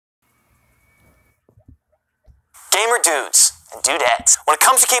Gamer dudes and dudettes, when it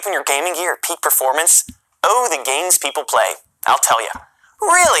comes to keeping your gaming gear at peak performance, oh, the games people play, I'll tell you.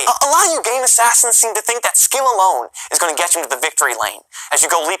 Really, a lot of you game assassins seem to think that skill alone is going to get you into the victory lane as you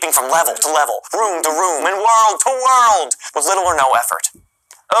go leaping from level to level, room to room, and world to world with little or no effort.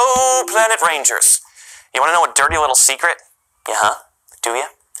 Oh, Planet Rangers. You want to know a dirty little secret? Yeah, Do you?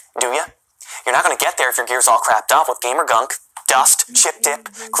 Do you? You're not going to get there if your gear's all crapped up with gamer gunk, dust, chip dip,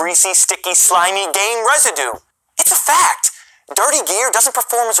 greasy, sticky, slimy game residue. It's a fact. Dirty gear doesn't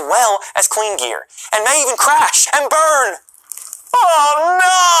perform as well as clean gear, and may even crash and burn. Oh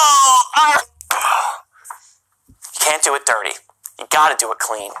no! You can't do it dirty. You gotta do it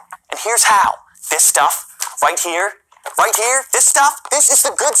clean. And here's how. This stuff, right here, this stuff, this is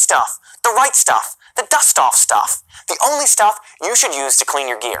the good stuff. The right stuff. The dust-off stuff. The only stuff you should use to clean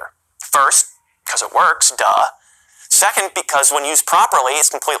your gear. First, because it works, duh. Second, because when used properly, it's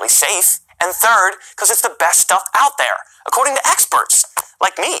completely safe. And third, because it's the best stuff out there, according to experts,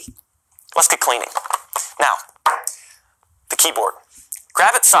 like me. Let's get cleaning. Now, the keyboard.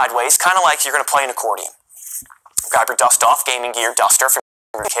 Grab it sideways, kind of like you're going to play an accordion. Grab your dust-off gaming gear duster from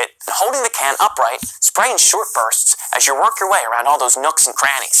your kit, and holding the can upright, spray in short bursts as you work your way around all those nooks and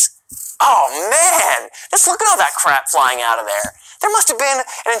crannies. Oh man, just look at all that crap flying out of there. There must have been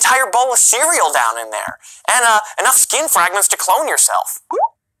an entire bowl of cereal down in there, and enough skin fragments to clone yourself.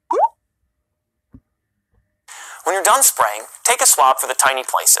 When you're done spraying, take a swab for the tiny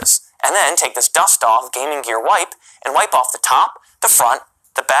places, and then take this dust-off gaming gear wipe and wipe off the top, the front,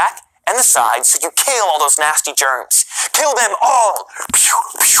 the back, and the sides so you kill all those nasty germs. Kill them all!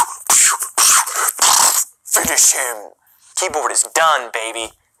 Finish him. Keyboard is done,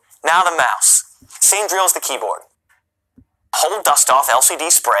 baby. Now the mouse. Same drill as the keyboard. Hold dust-off LCD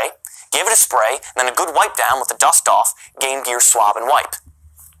spray, give it a spray, and then a good wipe down with the dust-off Game Gear swab and wipe.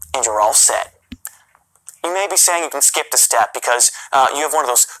 And you're all set. You may be saying you can skip the step because you have one of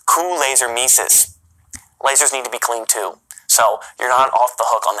those cool laser mises. Lasers need to be cleaned too, so you're not off the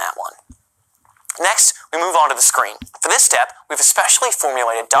hook on that one. Next, we move on to the screen. For this step, we've especially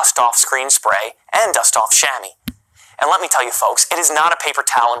formulated dust-off screen spray and dust-off chamois. And let me tell you folks, it is not a paper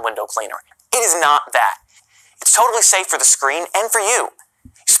towel and window cleaner. It is not that. It's totally safe for the screen and for you.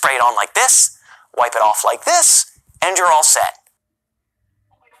 You spray it on like this, wipe it off like this, and you're all set.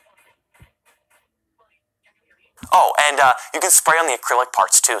 Oh, and you can spray on the acrylic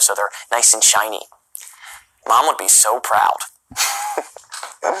parts too, so they're nice and shiny. Mom would be so proud.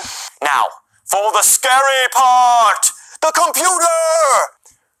 Now, for the scary part! The computer!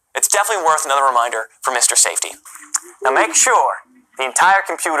 It's definitely worth another reminder for Mr. Safety. Now make sure the entire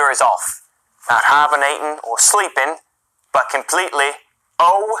computer is off. Not hibernating or sleeping, but completely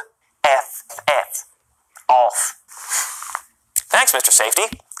OFF. Off. Thanks, Mr. Safety.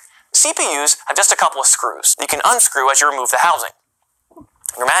 CPUs have just a couple of screws you can unscrew as you remove the housing.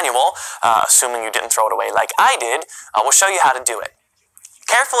 Your manual, assuming you didn't throw it away like I did, will show you how to do it.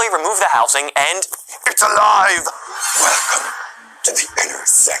 Carefully remove the housing and... It's alive! Welcome to the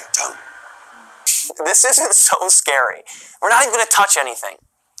Intersector. This isn't so scary. We're not even going to touch anything.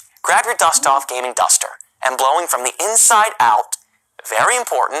 Grab your dust-off gaming duster and blowing from the inside out, very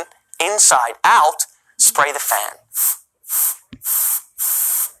important, inside out, spray the fan.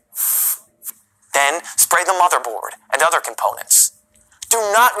 Then spray the motherboard and other components. Do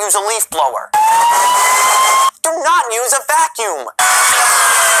not use a leaf blower. Do not use a vacuum.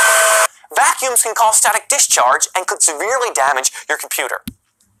 Vacuums can cause static discharge and could severely damage your computer.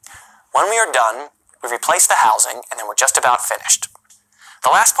 When we are done, we replace the housing and then we're just about finished. The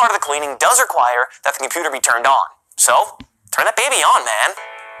last part of the cleaning does require that the computer be turned on. So, turn that baby on, man.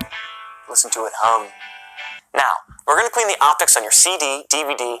 Listen to it hum. Now, we're going to clean the optics on your CD,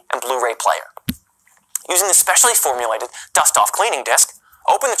 DVD, and Blu-ray player. Using the specially formulated dust-off cleaning disc,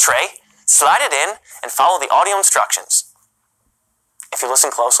 open the tray, slide it in, and follow the audio instructions. If you listen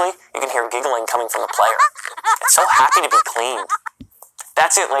closely, you can hear giggling coming from the player. It's so happy to be cleaned.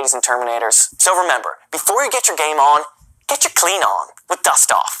 That's it, ladies and Terminators. So remember, before you get your game on, get your clean on with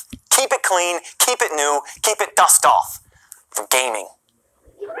dust off. Keep it clean, keep it new, keep it dust off for gaming.